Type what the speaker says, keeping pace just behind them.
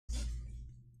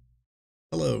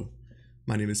Hello,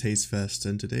 my name is Hazefest,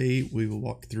 and today we will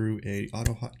walk through a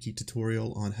AutoHotKey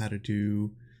tutorial on how to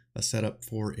do a setup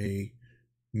for a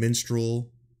minstrel,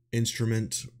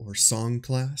 instrument, or song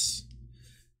class.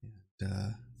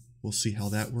 And we'll see how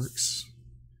that works.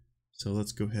 So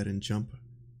let's go ahead and jump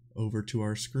over to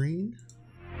our screen.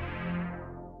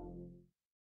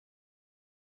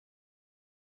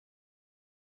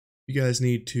 You guys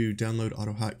need to download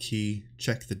AutoHotKey,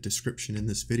 check the description in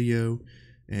this video,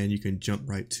 and you can jump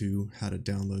right to how to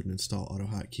download and install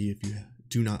AutoHotKey if you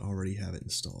do not already have it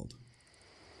installed.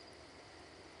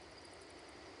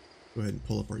 Go ahead and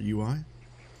pull up our UI.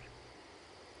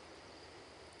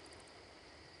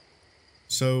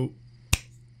 So,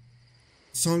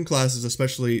 song classes,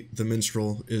 especially the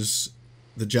Minstrel, is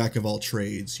the jack of all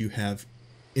trades. You have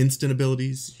instant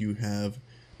abilities, you have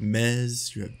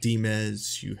Mez, you have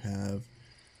DMez, you have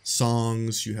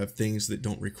songs, you have things that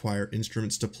don't require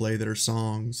instruments to play that are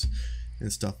songs,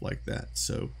 and stuff like that.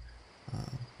 So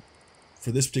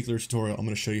for this particular tutorial, I'm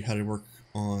going to show you how to work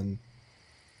on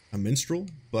a minstrel,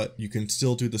 but you can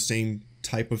still do the same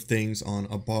type of things on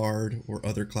a bard or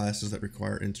other classes that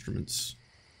require instruments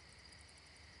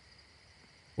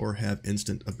or have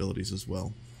instant abilities as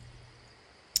well.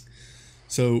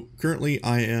 So currently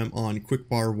I am on quick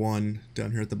bar 1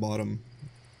 down here at the bottom,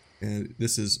 and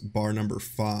this is bar number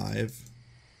 5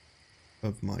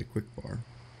 of my quick bar.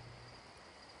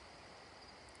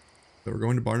 So we're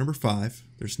going to bar number 5.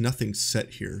 There's nothing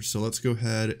set here, so let's go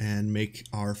ahead and make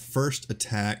our first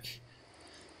attack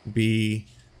be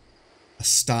a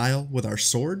style with our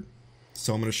sword.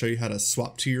 So I'm going to show you how to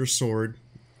swap to your sword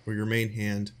or your main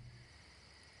hand,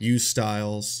 use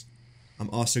styles.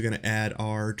 I'm also going to add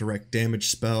our direct damage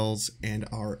spells and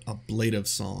our ablative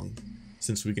song,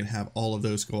 since we can have all of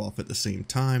those go off at the same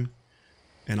time.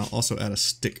 And I'll also add a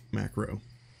stick macro.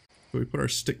 So we put our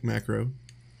stick macro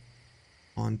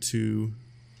onto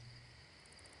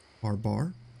our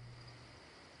bar.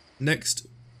 Next,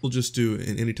 we'll just do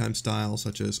an anytime style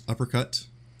such as uppercut.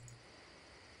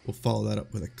 We'll follow that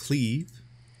up with a cleave.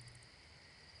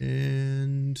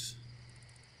 And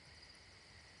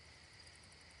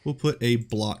we'll put a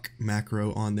block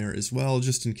macro on there as well,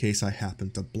 just in case I happen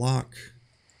to block.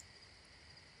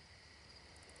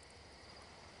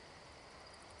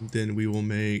 Then we will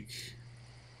make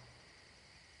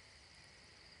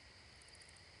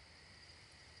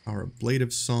our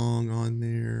ablative song on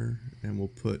there, and we'll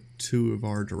put 2 of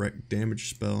our direct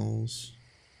damage spells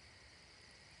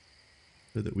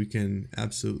so that we can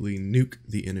absolutely nuke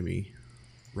the enemy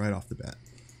right off the bat.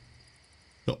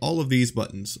 So all of these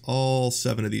buttons, all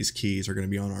 7 of these keys are going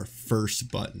to be on our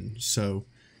first button. So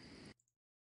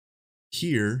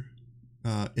here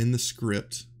in the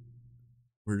script,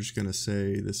 we're just going to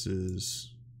say this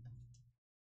is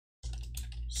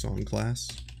song class.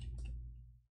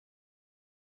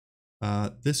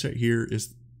 This right here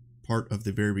is part of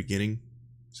the very beginning.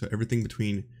 So everything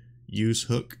between use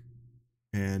hook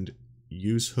and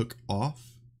use hook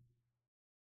off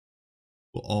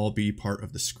will all be part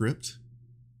of the script.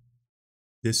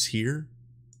 This here,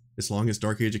 as long as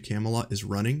Dark Age of Camelot is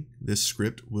running, this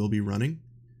script will be running.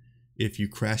 If you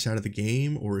crash out of the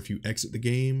game or if you exit the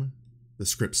game, the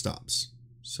script stops.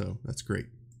 So that's great.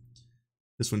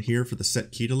 This one here for the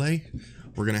SetKeyDelay,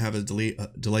 we're going to have a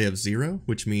delay of 0,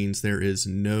 which means there is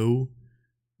no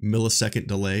millisecond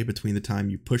delay between the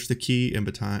time you push the key and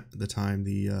the time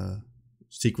the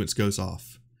sequence goes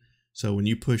off. So when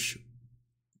you push,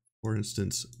 for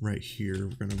instance, right here,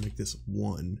 we're going to make this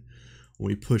 1. When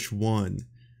we push 1,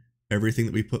 everything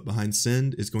that we put behind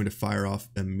send is going to fire off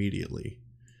immediately.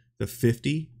 The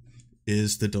 50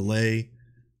 is the delay,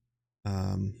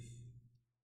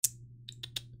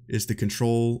 is the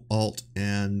Control, Alt,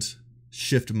 and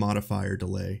Shift modifier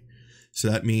delay. So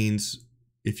that means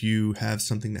if you have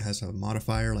something that has a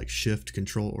modifier like Shift,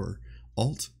 Control, or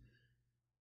Alt,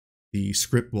 the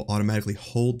script will automatically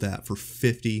hold that for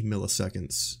 50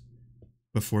 milliseconds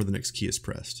before the next key is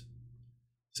pressed.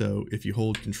 So if you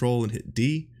hold Control and hit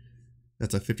D,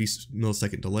 that's a 50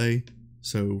 millisecond delay.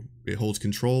 So it holds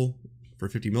Control for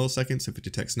 50 milliseconds. If it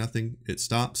detects nothing, it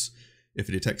stops. If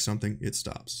it detects something, it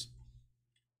stops.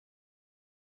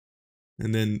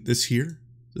 And then this here,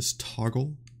 this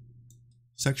toggle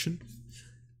section,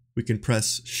 we can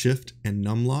press Shift and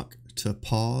numlock to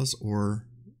pause or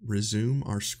resume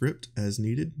our script as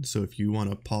needed. So if you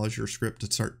want to pause your script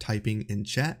to start typing in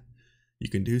chat, you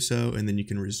can do so, and then you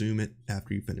can resume it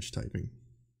after you finish typing.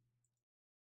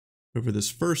 Over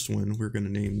this first one, we're going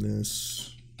to name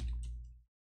this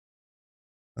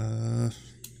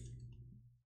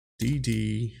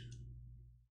DD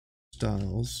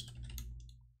Styles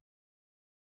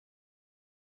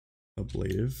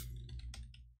ablative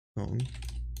song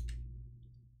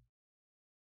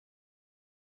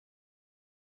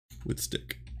with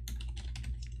stick.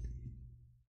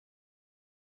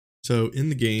 So in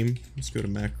the game, let's go to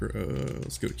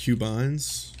let's go to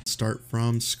qbinds, start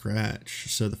from scratch.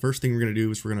 So the first thing we're going to do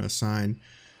is we're going to assign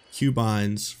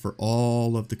qbinds for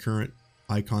all of the current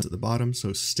icons at the bottom.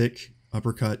 So stick,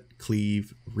 uppercut,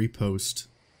 cleave, repost,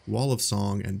 wall of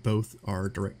song, and both are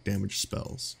direct damage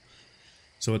spells.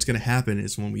 So what's going to happen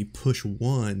is when we push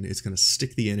one, it's going to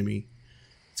stick the enemy.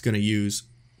 It's going to use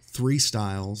 3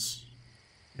 styles,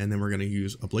 and then we're going to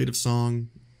use ablative song,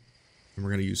 and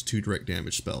we're going to use 2 direct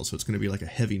damage spells. So it's going to be like a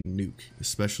heavy nuke,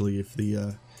 especially if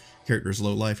the character is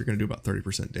low life. You're going to do about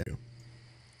 30% damage.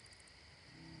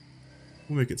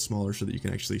 We'll make it smaller so that you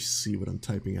can actually see what I'm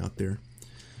typing out there.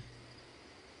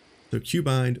 So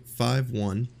qbind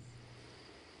 5.1.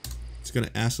 It's going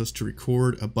to ask us to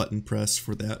record a button press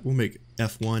for that. We'll make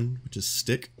F1, which is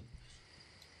stick.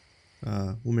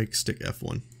 We'll make stick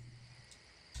F1.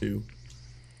 2.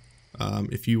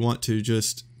 If you want to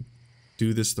just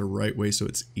do this the right way so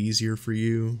it's easier for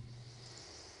you,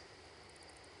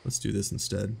 let's do this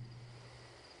instead.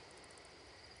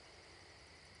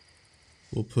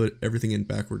 We'll put everything in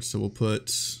backwards. So we'll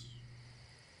put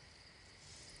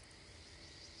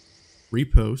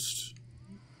repost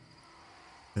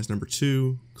as number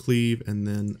 2, cleave, and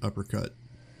then uppercut.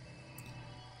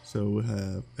 So we'll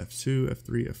have F2,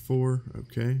 F3, F4,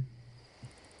 okay.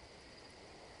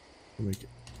 We'll make it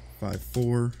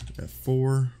 5.4,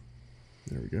 F4,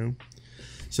 there we go.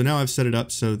 So now I've set it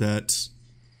up so that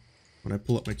when I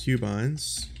pull up my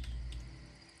qbinds,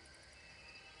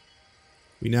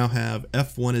 we now have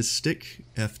F1 as stick,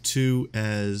 F2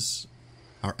 as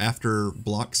our after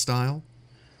block style,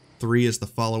 3 is the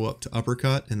follow-up to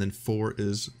uppercut, and then 4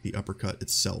 is the uppercut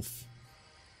itself.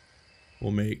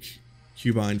 We'll make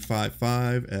qbind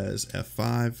 5.5 as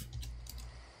F5.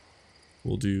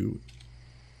 We'll do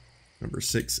number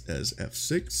 6 as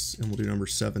F6, and we'll do number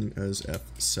 7 as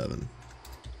F7.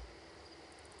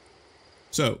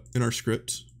 So in our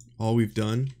script, all we've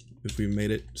done is we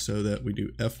made it so that we do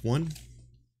F1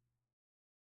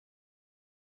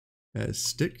 as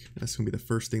stick. That's going to be the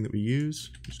first thing that we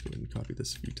use. Just go ahead and copy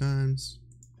this a few times.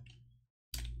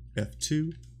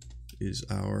 F2 is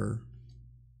our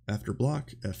after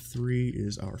block. F3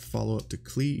 is our follow-up to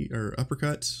cleave or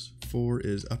uppercut. 4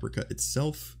 is uppercut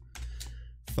itself.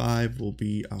 5 will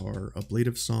be our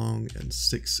ablative song, and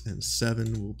 6 and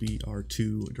 7 will be our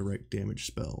 2 direct damage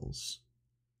spells.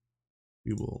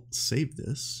 We will save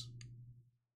this,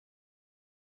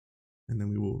 and then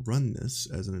we will run this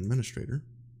as an administrator.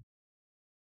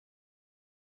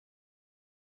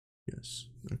 Yes,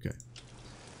 okay.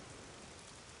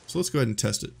 So let's go ahead and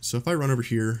test it. So if I run over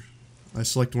here, I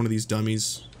select one of these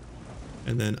dummies,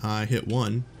 and then I hit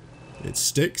 1, it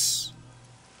sticks,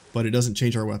 but it doesn't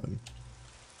change our weapon,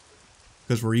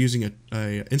 because we're using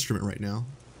a instrument right now.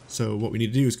 So what we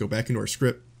need to do is go back into our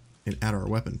script and add our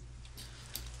weapon.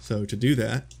 So to do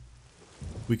that,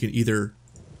 we can either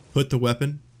put the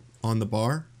weapon on the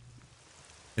bar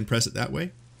and press it that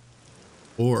way,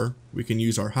 or we can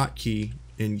use our hotkey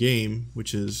in game,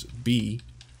 which is B,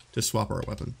 to swap our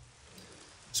weapon.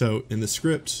 So in the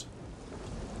script,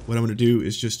 what I'm going to do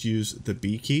is just use the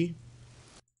B key.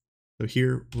 So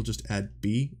here we'll just add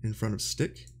B in front of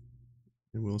stick,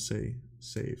 and we'll say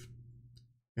save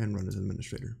and run as an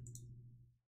administrator.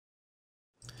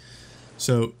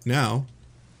 So now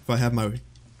if I have my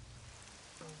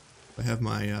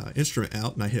instrument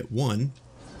out and I hit 1,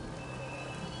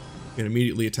 it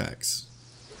immediately attacks.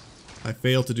 I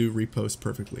fail to do repost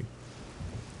perfectly.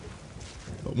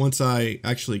 But once I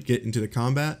actually get into the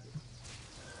combat,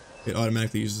 it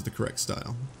automatically uses the correct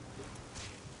style.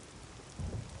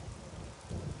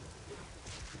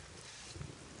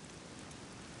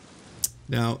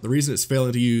 Now, the reason it's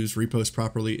failing to use repost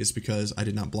properly is because I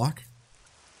did not block.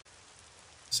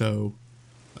 So,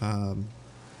 if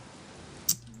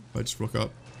I just look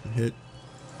up and hit,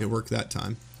 it worked that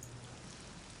time.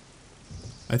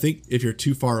 I think if you're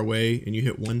too far away and you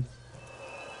hit 1,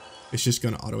 it's just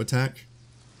going to auto attack.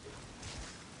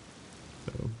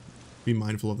 So be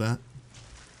mindful of that.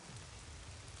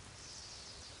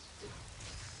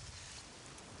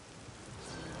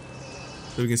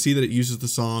 So we can see that it uses the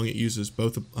song, it uses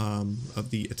both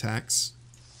of the attacks.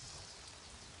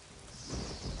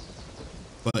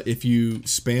 But if you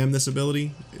spam this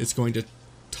ability, it's going to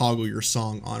toggle your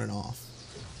song on and off,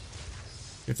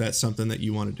 if that's something that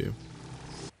you want to do.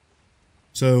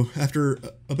 So after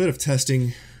a bit of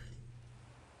testing,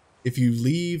 if you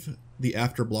leave the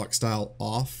after block style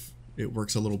off, it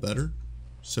works a little better.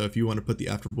 So if you want to put the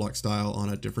after block style on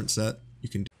a different set, you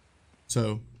can do.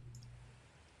 So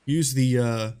use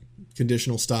the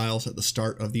conditional styles at the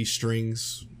start of these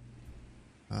strings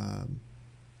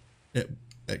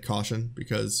at caution,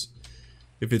 because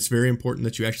if it's very important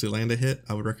that you actually land a hit,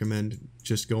 I would recommend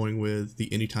just going with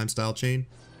the anytime style chain.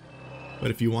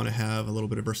 But if you want to have a little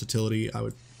bit of versatility, I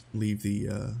would leave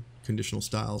the conditional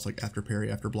styles like after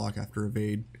parry, after block, after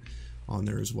evade on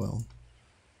there as well.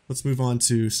 Let's move on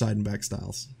to side and back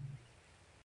styles.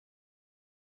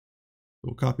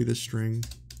 We'll copy this string,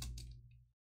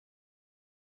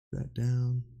 that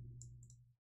down.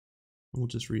 We'll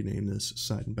just rename this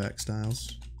side and back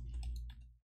styles.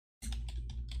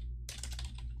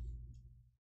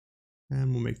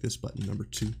 And we'll make this button number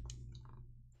 2.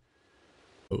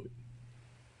 Oh,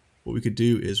 what we could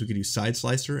do is we could use side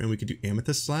slicer and we could do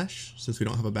amethyst slash. Since we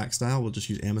don't have a back style, we'll just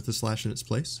use amethyst slash in its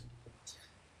place.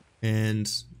 And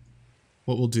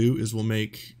what we'll do is we'll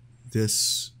make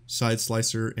this side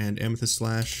slicer and amethyst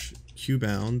slash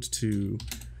qbind to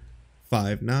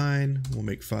 5.9. We'll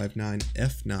make 5.9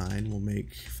 F9. We'll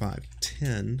make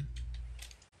 5.10.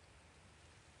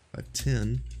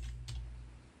 5.10.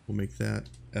 We'll make that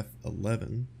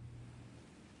F11.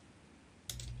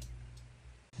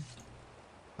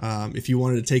 If you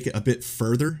wanted to take it a bit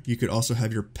further, you could also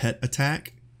have your pet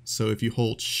attack. So if you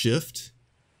hold shift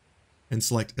and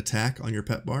select attack on your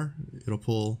pet bar, it'll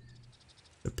pull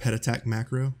the pet attack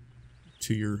macro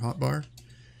to your hotbar.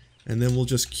 And then we'll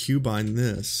just qbind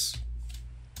this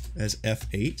as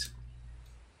F8.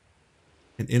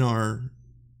 And in our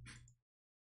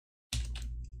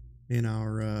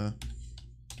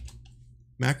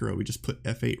macro, we just put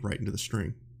F8 right into the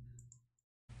string.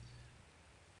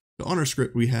 So on our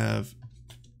script, we have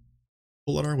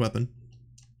pull out our weapon,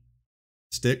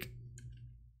 stick,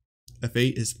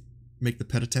 F8 is make the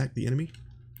pet attack the enemy,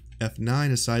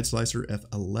 F9 is side slicer,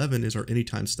 F11 is our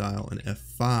anytime style, and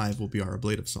F5 will be our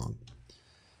ablative song.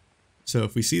 So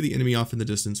if we see the enemy off in the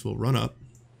distance, we'll run up,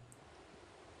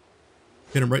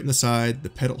 hit him right in the side, the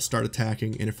pet will start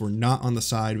attacking, and if we're not on the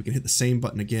side, we can hit the same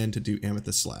button again to do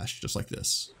amethyst slash, just like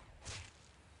this.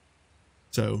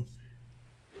 So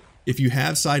if you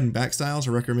have side and back styles,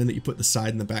 I recommend that you put the side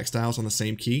and the back styles on the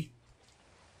same key.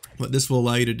 What this will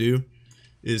allow you to do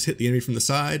is hit the enemy from the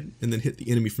side and then hit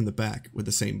the enemy from the back with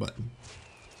the same button.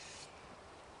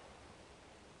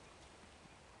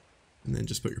 And then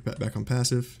just put your pet back on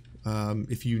passive.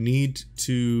 If you need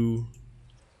to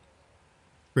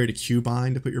create a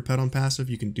qbind to put your pet on passive,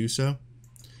 you can do so.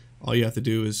 All you have to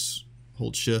do is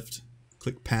hold shift,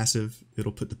 click passive,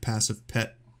 it'll put the passive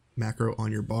pet macro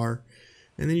on your bar,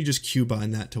 and then you just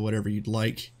qbind that to whatever you'd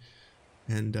like.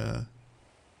 And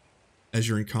as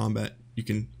you're in combat, you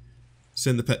can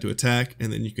send the pet to attack,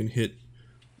 and then you can hit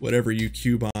whatever you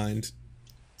qbind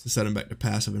to set him back to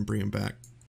passive and bring him back.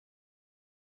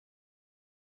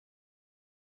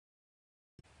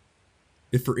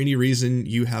 If for any reason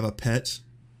you have a pet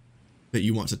that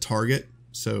you want to target,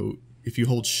 so if you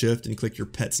hold shift and click your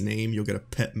pet's name, you'll get a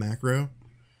pet macro.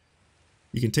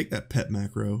 You can take that pet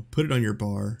macro, put it on your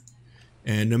bar,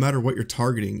 and no matter what you're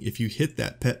targeting, if you hit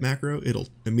that pet macro, it'll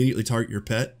immediately target your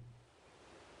pet.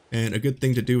 And a good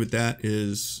thing to do with that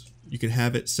is you can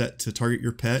have it set to target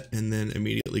your pet and then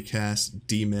immediately cast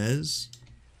DD Mez.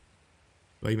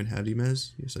 Do I even have DD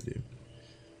Mez? Yes, I do.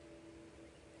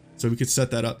 So we could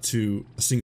set that up to a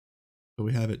single. So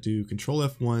we have it do Control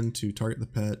F1 to target the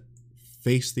pet,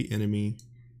 face the enemy,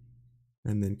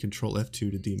 and then Control F2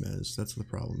 to DD Mez. That's the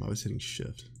problem. I was hitting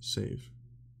Shift. Save.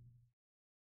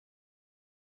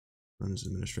 Run as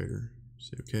administrator.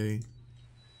 Say OK.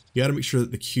 You got to make sure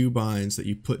that the qbinds that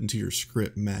you put into your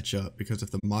script match up, because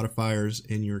if the modifiers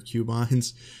in your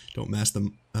qbinds don't match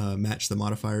the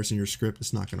modifiers in your script,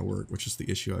 it's not going to work, which is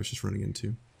the issue I was just running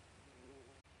into.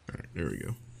 All right, there we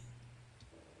go.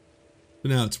 So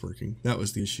now it's working. That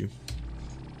was the issue.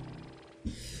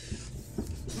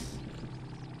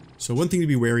 So one thing to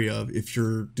be wary of if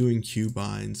you're doing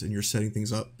qbinds and you're setting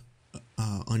things up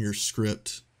on your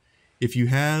script, if you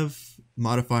have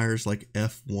modifiers like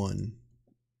F1,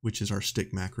 which is our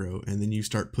stick macro, and then you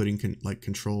start putting like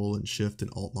Control and Shift and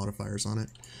Alt modifiers on it,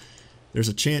 there's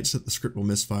a chance that the script will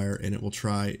misfire and it will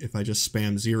try, if I just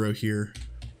spam 0 here,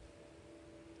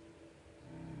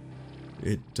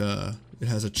 it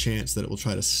has a chance that it will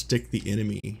try to stick the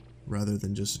enemy rather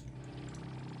than just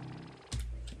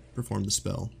perform the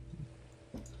spell.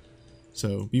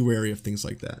 So be wary of things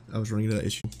like that. I was running into that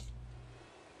issue.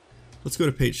 Let's go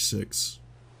to page 6.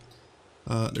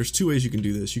 There's two ways you can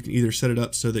do this. You can either set it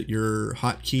up so that your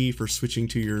hotkey for switching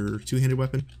to your two-handed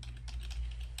weapon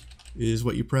is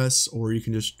what you press, or you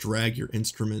can just drag your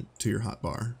instrument to your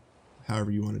hotbar.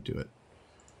 however you want to do it.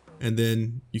 And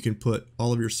then you can put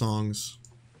all of your songs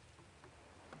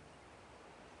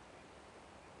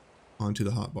onto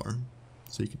the hotbar.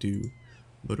 So you could do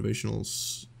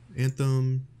motivational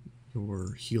anthem,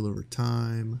 your heal over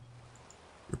time,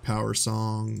 your power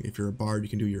song. If you're a bard, you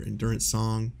can do your endurance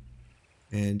song,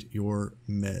 and your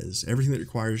mez. Everything that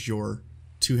requires your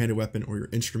two-handed weapon or your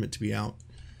instrument to be out,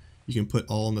 you can put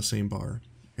all in the same bar.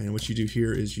 And what you do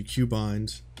here is you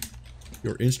qbind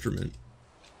your instrument,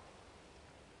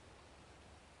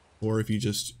 or if you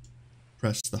just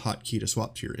press the hotkey to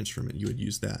swap to your instrument, you would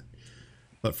use that.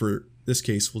 But for this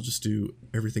case, we'll just do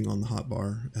everything on the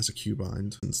hotbar as a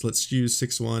qbind. And so let's use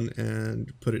 6.1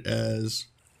 and put it as,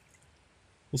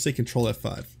 we'll say Control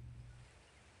F5.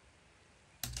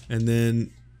 And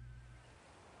then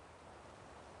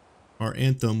our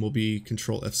anthem will be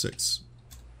Control F6.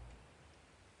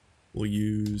 We'll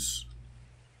use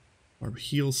our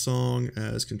heal song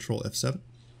as Control F7.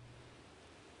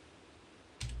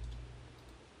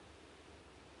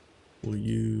 We'll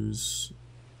use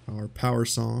our power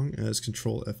song as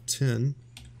Control F10.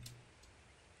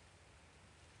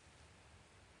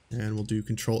 And we'll do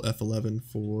Control F11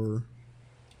 for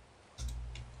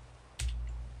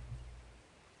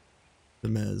the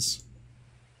mez.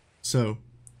 So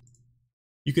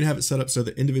you can have it set up so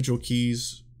that individual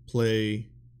keys play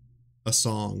a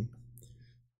song.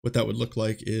 What that would look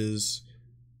like is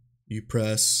you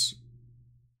press,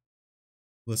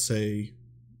 let's say,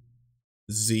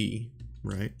 Z,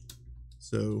 right?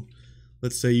 So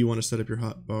let's say you want to set up your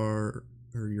hotbar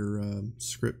or your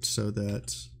script so that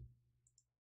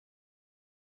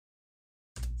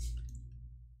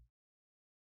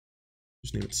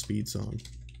just name it speed song.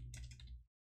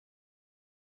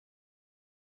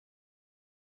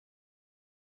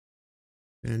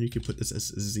 And you can put this as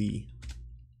Z.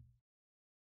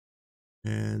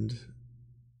 And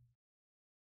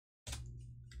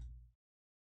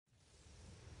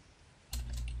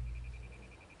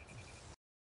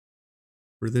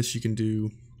for this, you can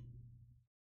do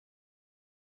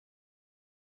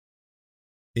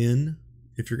N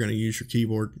if you're going to use your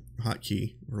keyboard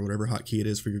hotkey or whatever hotkey it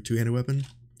is for your two-handed weapon.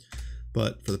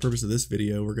 But for the purpose of this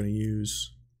video, we're going to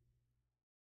use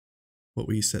what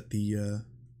we set the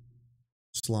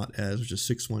slot as, which is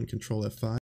 6.1 Control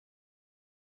F5.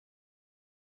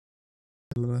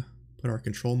 Put our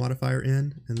control modifier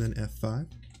in, and then F5.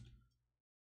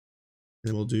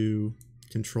 Then we'll do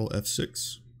Control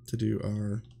F6 to do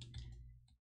our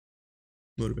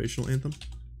motivational anthem.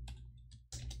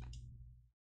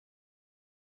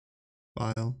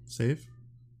 File, save.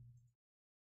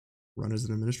 Run as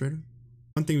an administrator.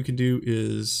 One thing we can do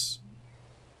is,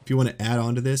 if you want to add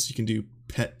on to this, you can do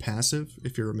pet passive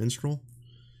if you're a minstrel.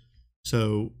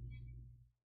 So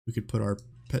we could put our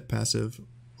pet passive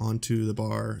onto the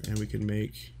bar, and we can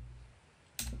make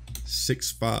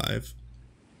 6.5.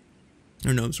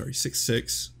 Or no, I'm sorry,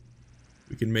 6.6.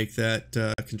 We can make that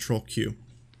Control Q.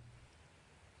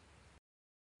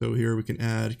 So here we can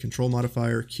add control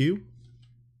modifier Q.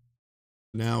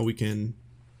 Now we can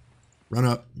run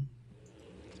up,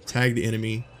 tag the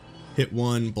enemy, hit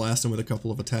 1, blast them with a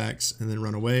couple of attacks, and then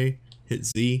run away, hit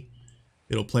Z.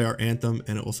 It'll play our anthem,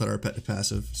 and it will set our pet to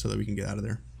passive so that we can get out of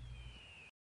there.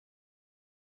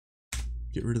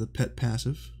 Get rid of the pet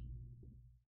passive.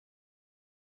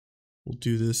 We'll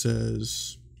do this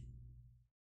as,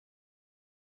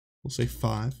 we'll say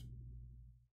 5.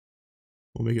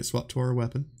 We'll make it swap to our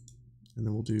weapon, and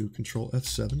then we'll do Control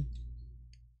F7.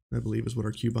 I believe is what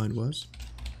our qbind was.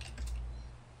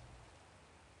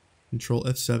 Control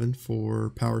F7 for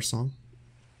power song.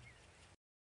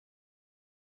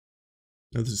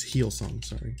 No, this is heal song,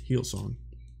 sorry, heal song.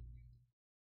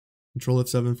 Control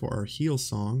F7 for our heal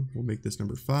song. We'll make this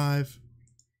number 5.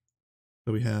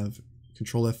 So we have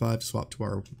Control F5 to swap to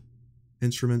our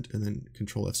instrument, and then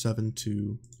Control F7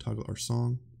 to toggle our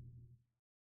song.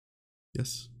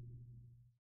 Yes.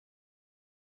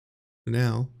 So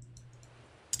now,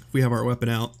 if we have our weapon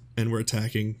out and we're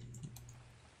attacking,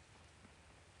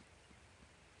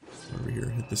 over here,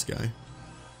 hit this guy,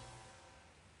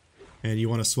 and you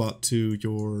want to swap to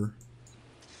your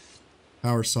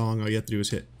power song, all you have to do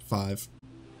is hit 5,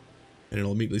 and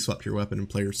it'll immediately swap to your weapon and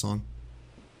play your song.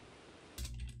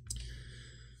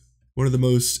 One of the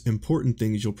most important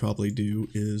things you'll probably do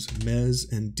is mez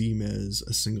and demez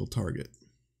a single target.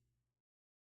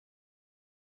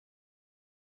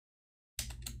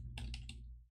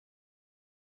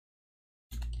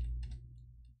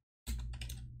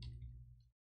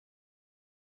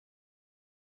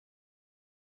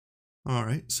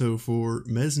 Alright, so for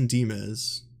mez and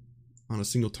demez on a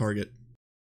single target,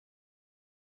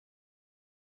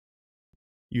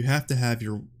 you have to have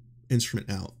your instrument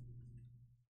out.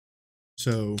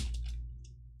 So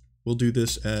we'll do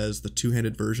this as the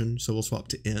two-handed version. So we'll swap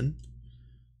to N.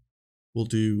 We'll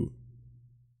do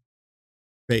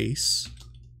face,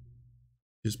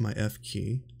 which is my F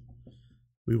key.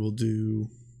 We will do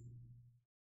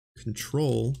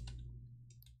Control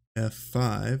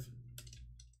F5,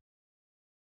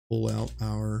 pull out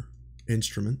our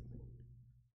instrument.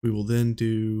 We will then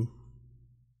do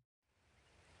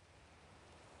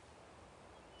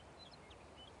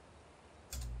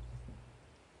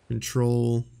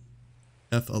Control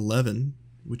F11,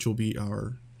 which will be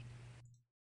our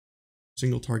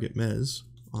single target Mez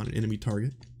on an enemy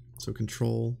target. So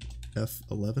Control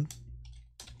F11.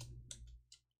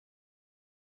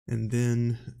 And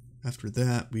then after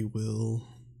that, we will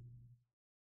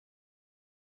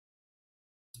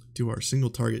do our single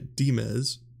target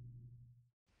DMez,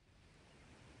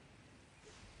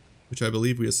 which I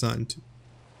believe we assigned to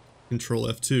Control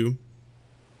F2.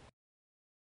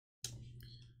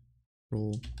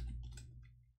 Control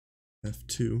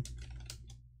F2.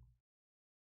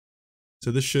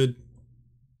 So this should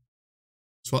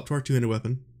swap to our two-handed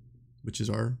weapon, which is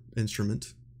our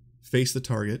instrument, face the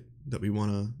target that we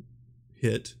want to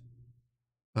hit,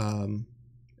 and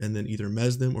then either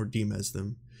mez them or demez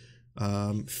them.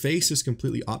 Face is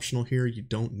completely optional here. You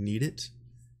don't need it.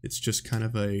 It's just kind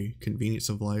of a convenience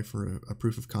of life or a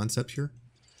proof of concept here.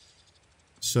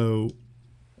 So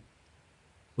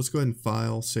let's go ahead and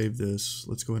file, save this.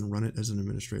 Let's go ahead and run it as an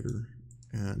administrator,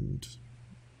 and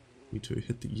need to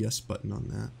hit the yes button on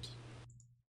that.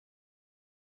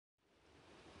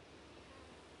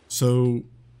 So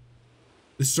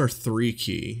this is our 3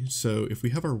 key. So if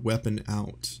we have our weapon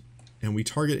out and we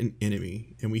target an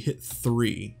enemy and we hit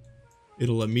 3,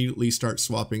 it'll immediately start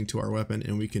swapping to our weapon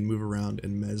and we can move around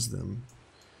and mez them.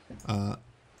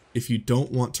 If you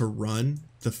don't want to run,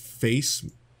 the face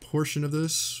portion of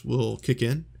this will kick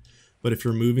in, but if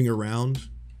you're moving around,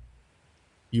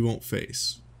 you won't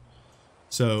face.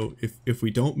 So if we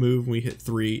don't move and we hit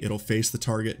 3, it'll face the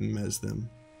target and mez them.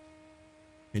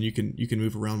 And you can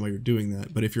move around while you're doing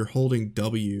that. But if you're holding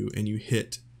W and you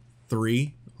hit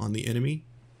 3 on the enemy,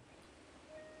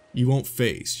 you won't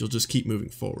face. You'll just keep moving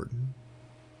forward.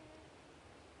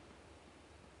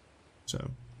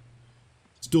 So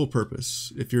it's dual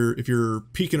purpose. If you're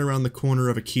peeking around the corner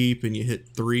of a keep and you hit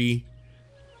 3,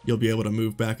 you'll be able to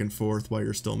move back and forth while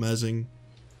you're still mezzing.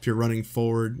 If you're running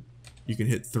forward, you can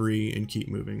hit 3 and keep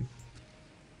moving.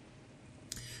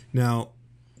 Now,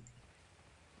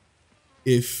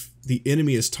 if the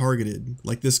enemy is targeted,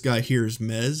 like this guy here is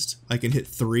mezzed, I can hit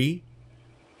 3.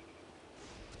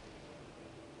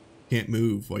 Can't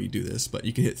move while you do this, but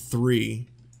you can hit 3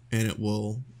 and it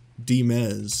will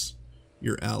demez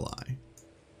your ally.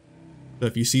 So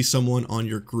if you see someone on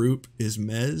your group is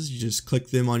mez, you just click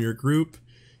them on your group,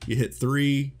 you hit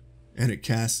 3, and it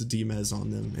casts a demez on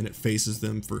them, and it faces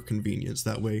them for convenience.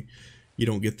 That way you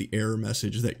don't get the error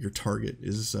message that your target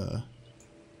is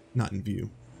not in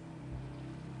view.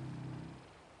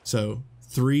 So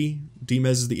 3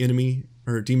 demezes the enemy,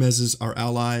 or demezes our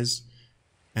allies,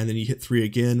 and then you hit 3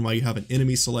 again while you have an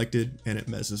enemy selected, and it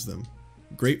mezes them.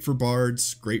 Great for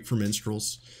bards, great for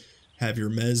minstrels. Have your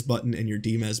mez button and your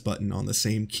demez button on the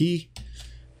same key,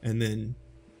 and then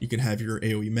you can have your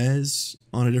AoE mez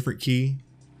on a different key,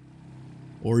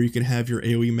 or you can have your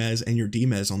AoE mez and your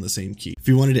demez on the same key. If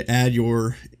you wanted to add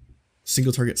your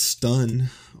single target stun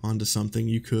onto something,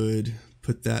 you could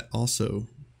put that also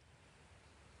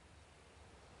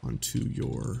onto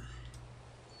your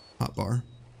hotbar.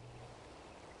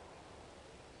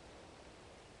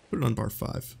 Put it on bar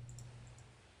 5.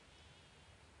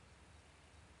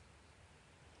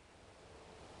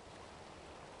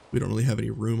 We don't really have any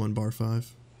room on bar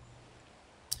 5.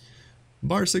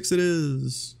 Bar 6 it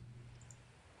is.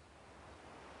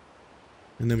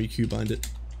 And then we qbind it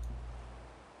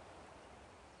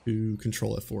to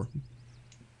Control F4.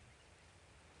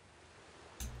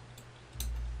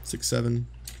 6, 7,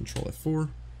 Control F4.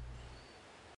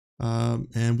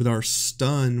 And with our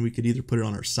stun, we could either put it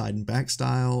on our side and back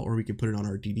style, or we can put it on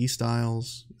our DD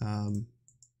styles.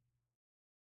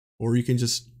 Or you can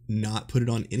just not put it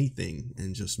on anything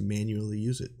and just manually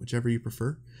use it, whichever you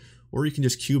prefer. Or you can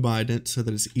just qbind it so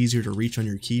that it's easier to reach on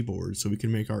your keyboard. So we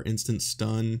can make our instant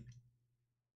stun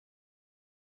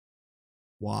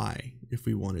Y if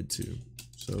we wanted to.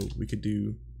 So we could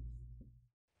do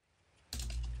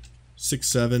 6,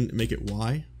 7, make it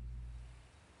Y.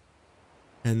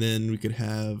 And then we could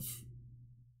have,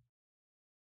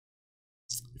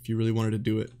 if you really wanted to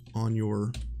do it on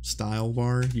your style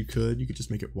bar, you could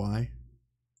just make it Y.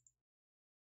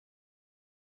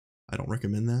 I don't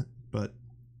recommend that, but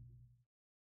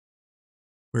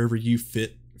wherever you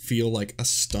feel like a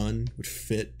stun would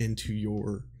fit into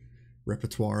your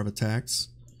repertoire of attacks.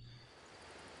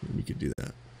 And we could do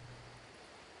that.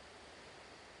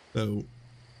 So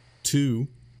 2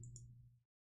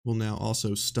 will now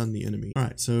also stun the enemy. All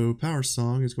right, so Power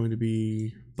Song is going to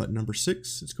be button number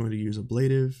 6. It's going to use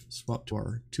Ablative, swap to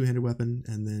our two-handed weapon,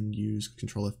 and then use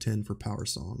Control F10 for Power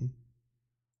Song.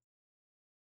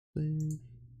 Save.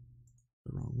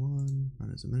 The wrong one.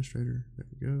 Run as administrator. There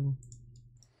we go.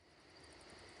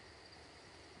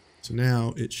 So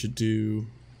now it should do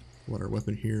what our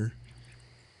weapon here.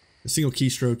 A single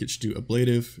keystroke, it should do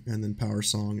Ablative and then Power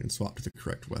Song and swap to the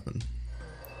correct weapon.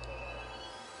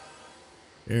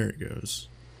 There it goes.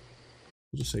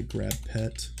 We'll just say grab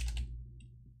pet.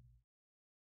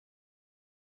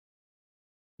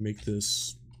 Make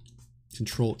this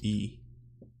Control E.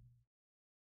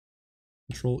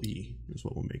 Control E is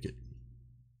what we'll make it.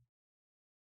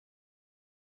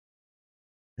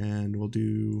 And we'll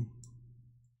do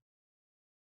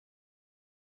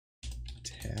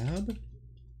tab.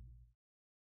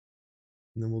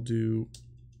 And then we'll do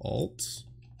Alt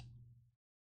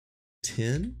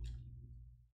 10.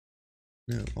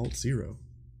 No, Alt 0.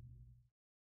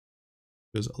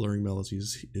 Because alluring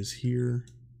melodies is here.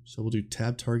 So we'll do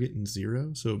tab target and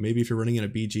 0. So maybe if you're running in a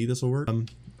BG, this will work. We'll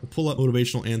pull up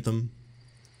motivational anthem.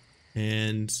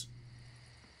 And it's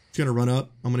gonna run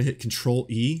up. I'm gonna hit Control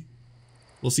E.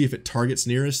 We'll see if it targets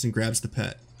nearest and grabs the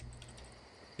pet.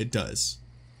 It does.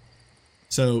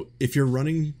 So if you're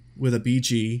running with a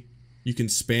BG, you can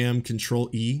spam Control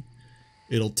E.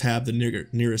 It'll tab the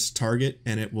nearest target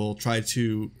and it will try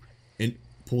to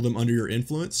pull them under your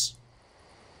influence.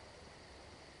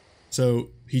 So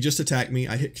he just attacked me.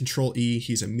 I hit Control E.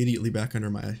 He's immediately back under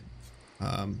my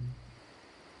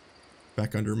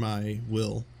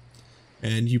will.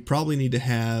 And you probably need to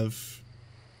have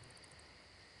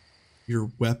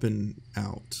your weapon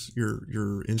out,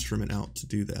 your instrument out to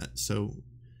do that. So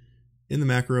in the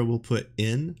macro, we'll put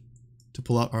N to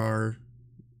pull out our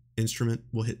instrument.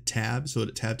 We'll hit tab so that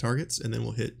it tab targets, and then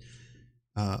we'll hit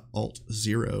Alt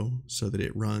 0 so that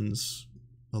it runs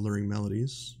alluring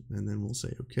melodies, and then we'll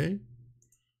say OK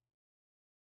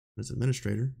as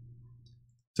administrator.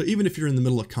 So even if you're in the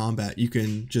middle of combat, you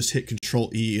can just hit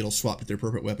Control E, it'll swap to the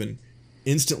appropriate weapon,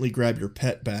 instantly grab your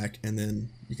pet back, and then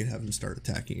you can have them start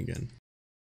attacking again.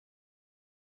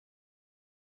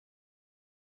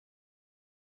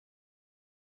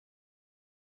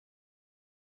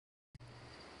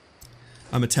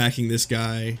 I'm attacking this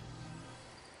guy,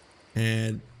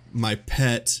 and my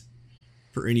pet,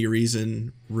 for any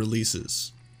reason,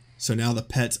 releases. So now the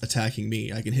pet's attacking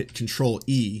me. I can hit Control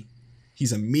E.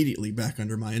 He's immediately back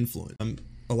under my influence.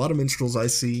 A lot of minstrels I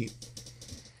see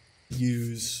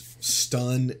use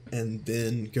stun and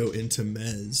then go into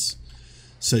Mez.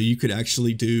 So you could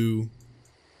actually do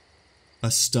a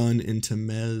stun into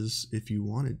Mez if you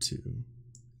wanted to.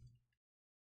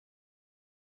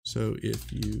 So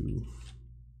if you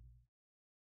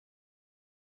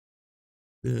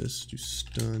this, do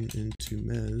stun into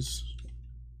Mez.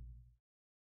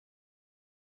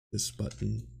 This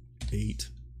button 8. That's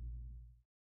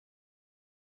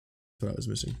what I was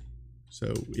missing.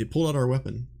 So it pulled out our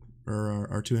weapon, or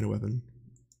our two-handed weapon.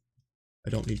 I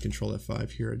don't need Control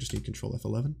F5 here. I just need Control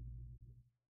F11.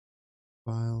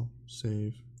 File,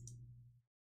 save.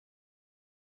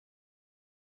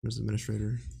 There's the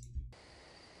administrator.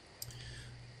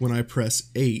 When I press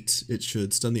 8, it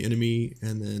should stun the enemy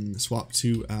and then swap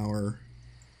to our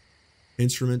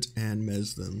instrument and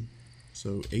Mez them.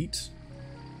 So 8.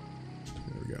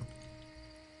 There we go.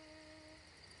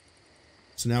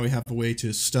 So now we have a way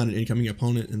to stun an incoming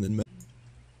opponent and then Mez.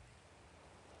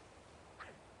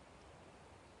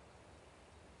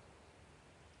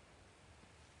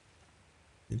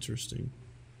 Interesting.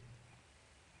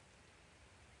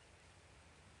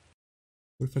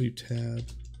 What if I do tab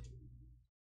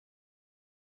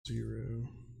 0?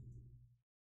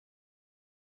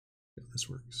 Yeah, this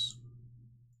works.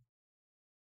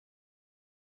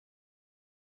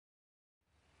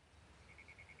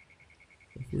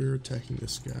 If we're attacking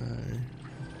this guy,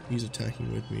 he's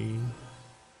attacking with me.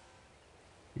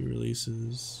 He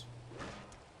releases.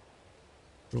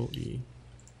 Control E.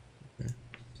 Okay.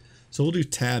 So we'll do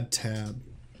tab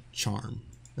charm.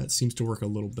 That seems to work a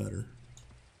little better.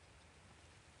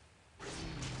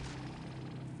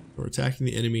 We're attacking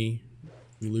the enemy,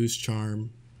 we lose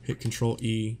charm, hit Control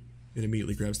E, it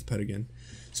immediately grabs the pet again.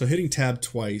 So hitting tab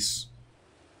twice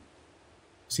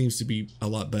seems to be a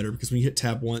lot better, because when you hit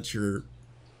tab once, you're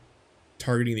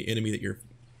targeting the enemy that you're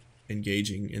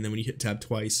engaging, and then when you hit tab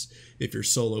twice, if you're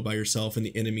solo by yourself and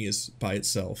the enemy is by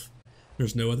itself,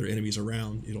 there's no other enemies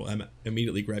around, it'll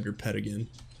immediately grab your pet again.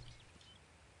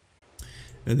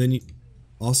 And then you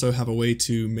also have a way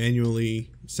to manually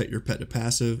set your pet to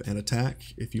passive and attack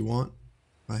if you want.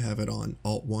 I have it on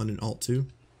Alt 1 and Alt 2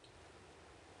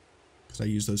 because I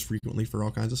use those frequently for all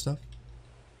kinds of stuff.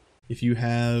 If you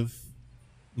have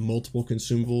multiple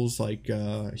consumables like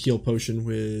heal potion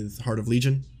with Heart of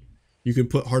Legion, you can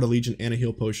put Heart of Legion and a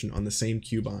heal potion on the same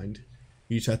qbind.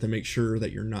 You just have to make sure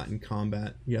that you're not in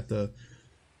combat. You have to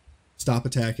stop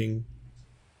attacking,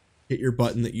 hit your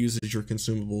button that uses your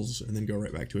consumables, and then go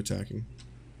right back to attacking.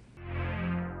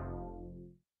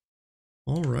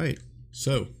 Alright,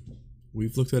 so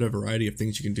we've looked at a variety of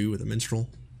things you can do with a Minstrel.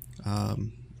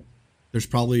 There's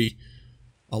probably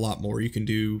a lot more you can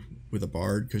do with a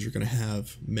Bard because you're going to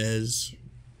have Mez,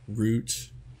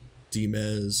 Root,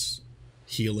 Demez,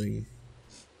 healing,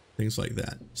 things like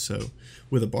that. So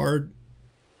with a Bard,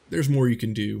 there's more you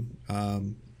can do.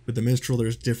 With the Minstrel,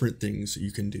 there's different things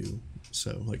you can do.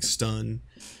 So like stun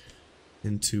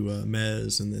into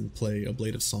Mez and then play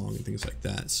Ablative Song and things like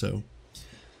that. So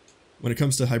when it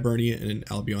comes to Hibernia and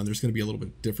Albion, there's going to be a little bit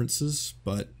of differences,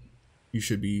 but you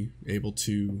should be able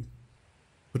to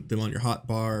put them on your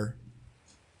hotbar,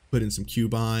 put in some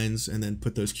qbinds, and then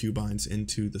put those qbinds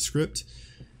into the script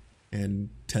and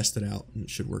test it out, and it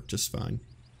should work just fine.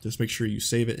 Just make sure you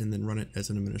save it and then run it as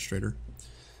an administrator.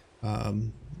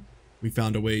 We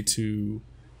found a way to,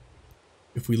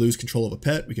 if we lose control of a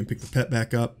pet, we can pick the pet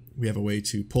back up. We have a way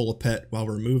to pull a pet while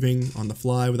we're moving on the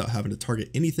fly without having to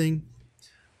target anything.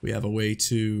 We have a way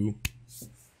to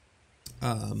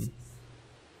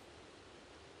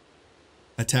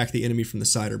attack the enemy from the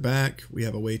side or back. We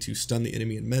have a way to stun the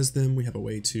enemy and mez them. We have a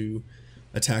way to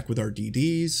attack with our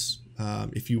DDs.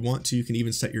 If you want to, you can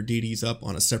even set your DDs up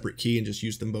on a separate key and just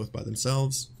use them both by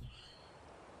themselves.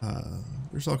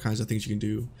 There's all kinds of things you can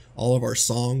do. All of our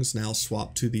songs now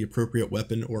swap to the appropriate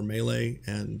weapon or melee,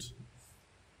 and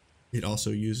it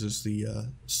also uses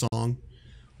the song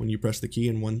when you press the key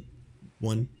in one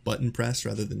button press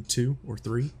rather than 2 or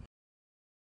 3.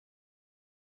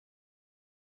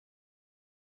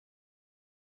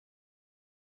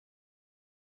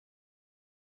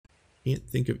 Can't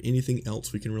think of anything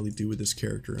else we can really do with this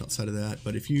character outside of that,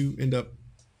 but if you end up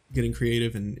getting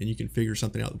creative and you can figure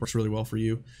something out that works really well for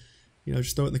you, you know,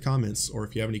 just throw it in the comments, or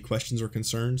if you have any questions or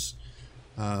concerns,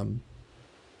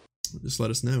 just let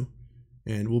us know.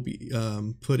 And we'll be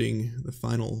putting the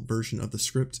final version of the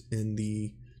script in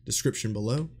the description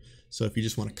below. So if you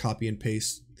just want to copy and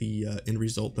paste the end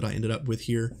result that I ended up with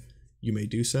here, you may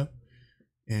do so.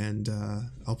 And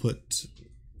I'll put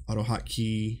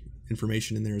AutoHotKey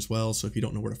information in there as well. So if you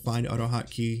don't know where to find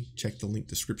AutoHotKey, check the link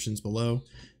descriptions below,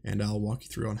 and I'll walk you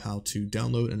through on how to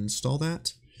download and install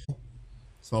that.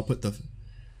 So I'll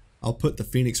put the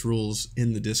Phoenix rules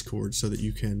in the Discord so that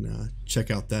you can check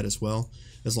out that as well.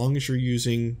 As long as you're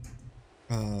using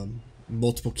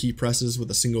multiple key presses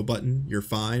with a single button, you're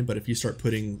fine. But if you start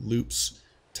putting loops,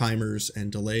 timers,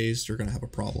 and delays, you're going to have a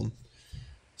problem.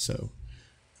 So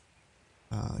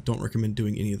don't recommend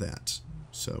doing any of that.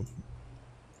 So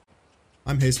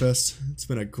I'm Hazefest. It's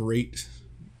been a great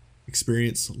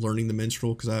experience learning the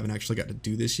Minstrel because I haven't actually got to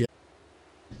do this yet.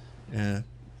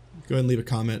 Go ahead and leave a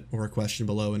comment or a question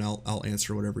below, and I'll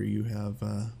answer whatever you have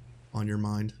on your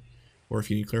mind. Or if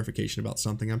you need clarification about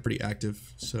something, I'm pretty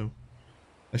active, so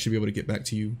I should be able to get back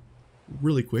to you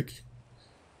really quick.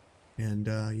 And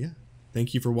yeah,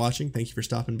 thank you for watching. Thank you for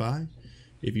stopping by.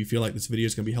 If you feel like this video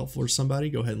is going to be helpful for somebody,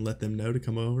 go ahead and let them know to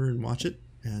come over and watch it.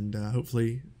 And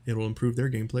hopefully it'll improve their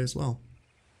gameplay as well.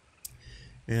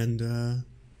 And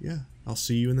yeah, I'll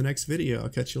see you in the next video. I'll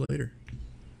catch you later.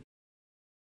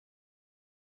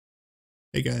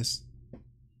 Hey guys.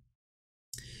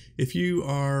 If you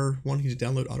are wanting to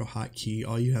download AutoHotKey,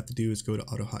 all you have to do is go to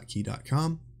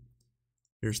AutoHotKey.com.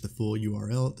 There's the full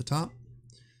URL at the top.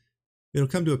 It'll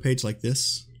come to a page like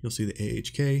this. You'll see the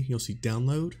AHK, you'll see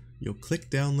download. You'll click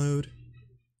download,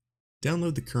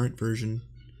 download the current version,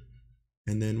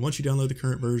 and then once you download the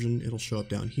current version, it'll show up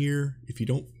down here. If you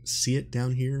don't see it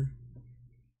down here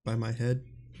by my head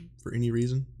for any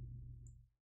reason,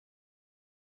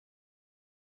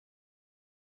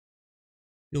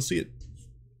 you'll see it.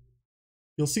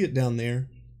 You'll see it down there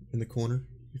in the corner.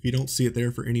 If you don't see it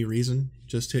there for any reason,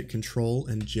 just hit Control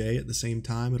and J at the same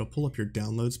time. It'll pull up your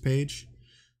downloads page.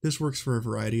 This works for a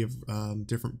variety of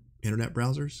different internet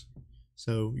browsers.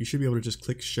 So you should be able to just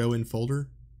click Show in Folder,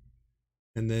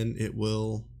 and then it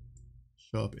will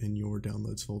show up in your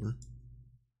downloads folder.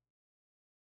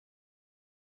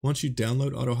 Once you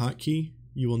download AutoHotKey,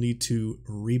 you will need to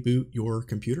reboot your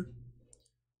computer.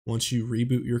 Once you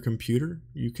reboot your computer,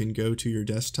 you can go to your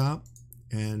desktop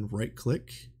and right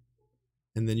click,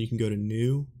 and then you can go to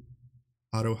New,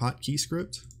 AutoHotKey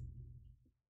Script,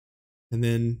 and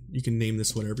then you can name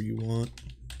this whatever you want.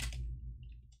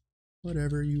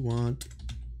 Whatever you want.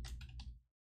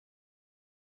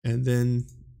 And then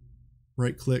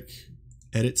right click,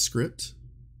 Edit Script.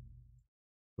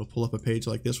 It'll pull up a page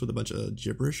like this with a bunch of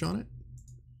gibberish on it.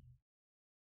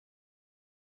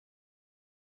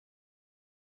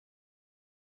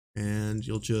 And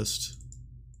you'll just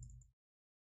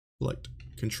select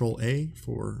Control A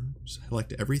for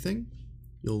select everything.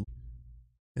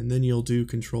 And then you'll do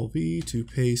Control V to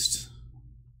paste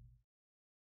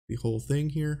the whole thing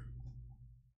here.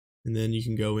 And then you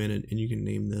can go in and you can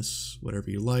name this whatever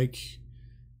you like.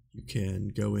 You can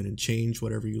go in and change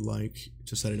whatever you like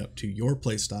to set it up to your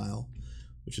play style,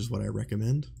 which is what I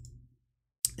recommend.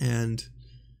 And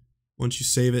once you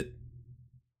save it,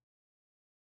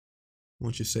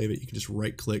 you can just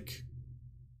right click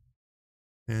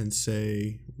and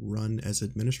say Run as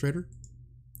Administrator.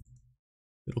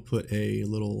 It'll put a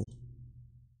little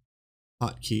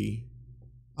hotkey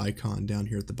icon down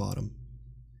here at the bottom.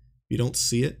 If you don't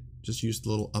see it, just use the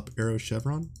little up arrow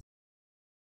chevron.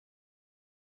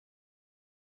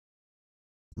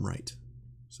 Right.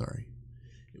 Sorry.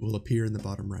 It will appear in the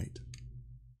bottom right.